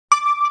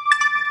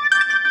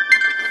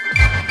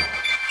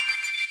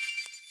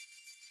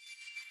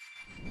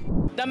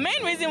The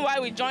main reason why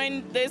we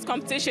joined this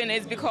competition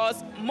is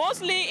because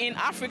mostly in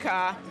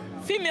Africa,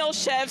 female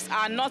chefs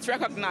are not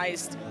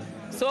recognized.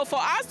 So for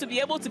us to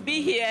be able to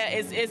be here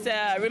is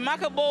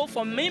remarkable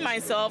for me,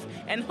 myself,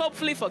 and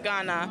hopefully for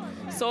Ghana.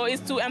 So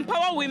it's to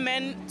empower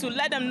women, to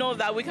let them know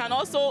that we can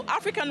also,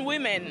 African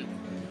women,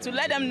 to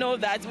let them know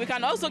that we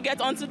can also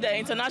get onto the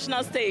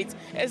international stage.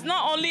 It's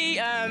not only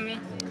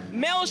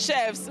male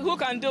chefs who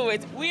can do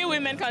it, we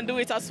women can do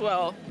it as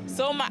well.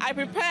 So I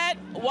prepared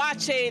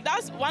wache.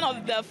 That's one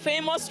of the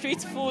famous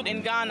street food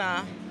in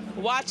Ghana,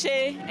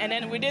 wache, and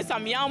then we did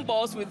some yam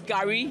balls with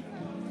gari.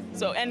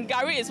 So, and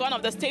gari is one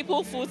of the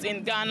staple foods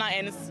in Ghana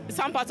and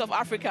some parts of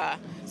Africa.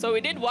 So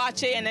we did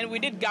wache and then we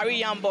did gari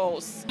yam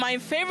balls. My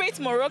favorite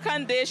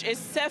Moroccan dish is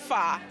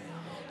sefa.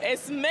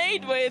 It's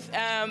made with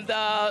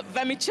the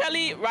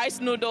vermicelli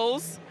rice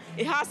noodles.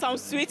 It has some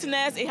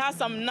sweetness, it has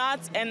some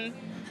nuts, and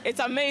it's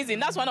amazing.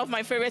 That's one of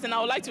my favorites and I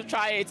would like to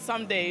try it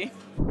someday.